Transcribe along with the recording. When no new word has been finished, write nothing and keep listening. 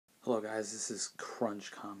Hello guys, this is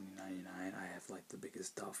Crunch Comedy 99. I have like the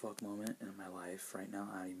biggest the fuck moment in my life right now.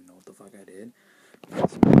 I don't even know what the fuck I did.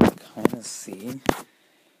 But you can kind of see,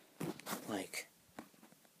 like,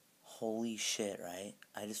 holy shit, right?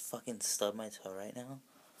 I just fucking stubbed my toe right now.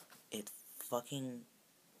 It fucking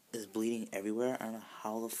is bleeding everywhere. I don't know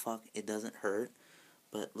how the fuck it doesn't hurt.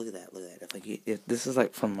 But look at that, If this is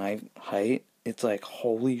like from my height, it's like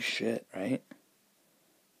holy shit, right?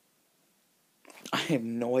 I have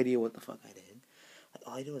no idea what the fuck I did. Like,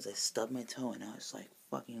 all I did was I stubbed my toe and now it's like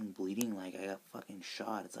fucking bleeding like I got fucking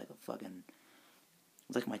shot. It's like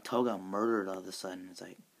my toe got murdered all of a sudden. It's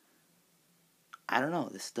like, I don't know,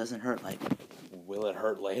 this doesn't hurt. Like, will it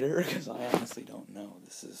hurt later? Because I honestly don't know.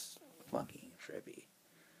 This is fucking trippy.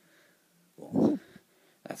 Well,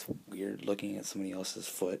 that's weird looking at somebody else's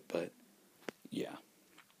foot, but yeah.